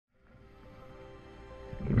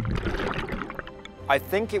I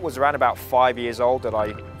think it was around about 5 years old that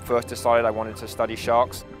I first decided I wanted to study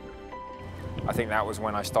sharks. I think that was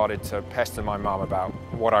when I started to pester my mum about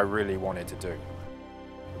what I really wanted to do.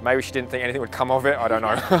 Maybe she didn't think anything would come of it, I don't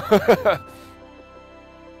know.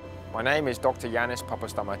 My name is Dr. Yannis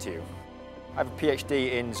Papastamatiou. I have a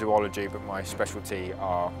PhD in zoology, but my specialty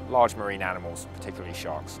are large marine animals, particularly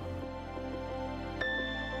sharks.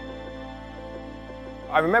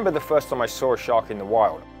 I remember the first time I saw a shark in the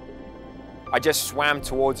wild. I just swam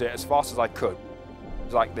towards it as fast as I could. It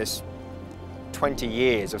was like this 20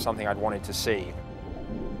 years of something I'd wanted to see,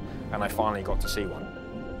 and I finally got to see one.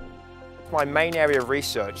 My main area of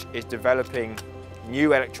research is developing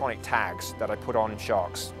new electronic tags that I put on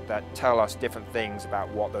sharks that tell us different things about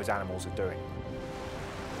what those animals are doing.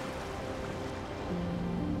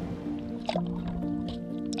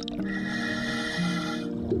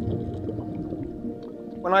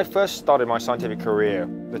 When I first started my scientific career,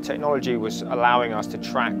 the technology was allowing us to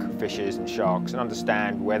track fishes and sharks and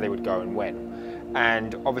understand where they would go and when.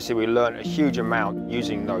 And obviously we learned a huge amount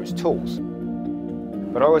using those tools.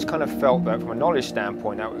 But I always kind of felt that from a knowledge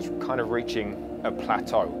standpoint, that was kind of reaching a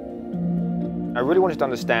plateau. I really wanted to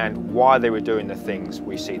understand why they were doing the things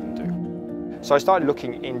we see them do. So I started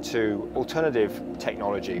looking into alternative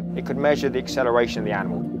technology. It could measure the acceleration of the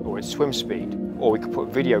animal, or its swim speed, or we could put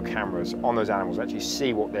video cameras on those animals and actually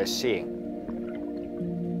see what they're seeing.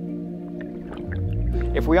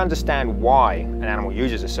 If we understand why an animal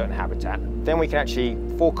uses a certain habitat, then we can actually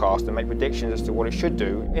forecast and make predictions as to what it should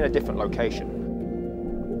do in a different location.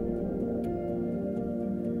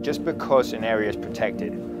 Just because an area is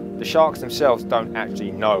protected, the sharks themselves don't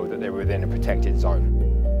actually know that they're within a protected zone.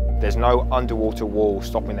 There's no underwater wall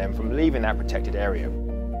stopping them from leaving that protected area.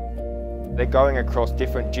 They're going across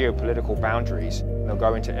different geopolitical boundaries. They'll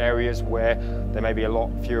go into areas where there may be a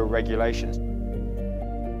lot fewer regulations.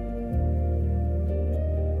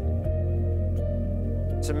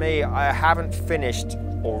 To me, I haven't finished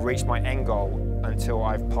or reached my end goal until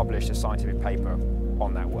I've published a scientific paper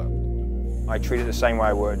on that work. I treat it the same way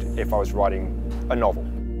I would if I was writing a novel.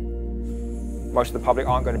 Most of the public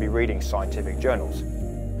aren't going to be reading scientific journals,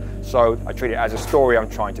 so I treat it as a story I'm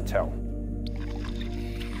trying to tell.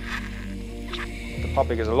 The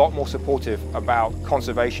public is a lot more supportive about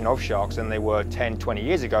conservation of sharks than they were 10, 20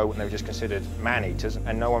 years ago when they were just considered man-eaters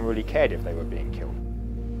and no one really cared if they were being killed.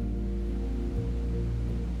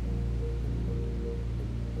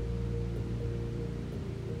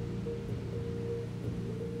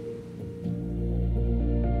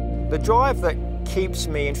 The drive that keeps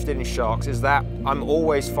me interested in sharks is that I'm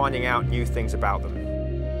always finding out new things about them.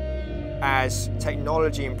 As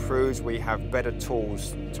technology improves, we have better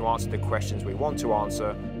tools to answer the questions we want to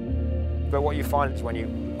answer. But what you find is when you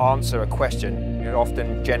answer a question, it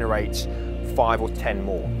often generates 5 or 10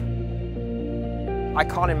 more. I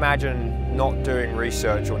can't imagine not doing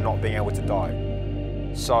research or not being able to dive.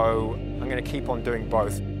 So I'm going to keep on doing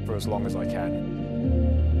both for as long as I can.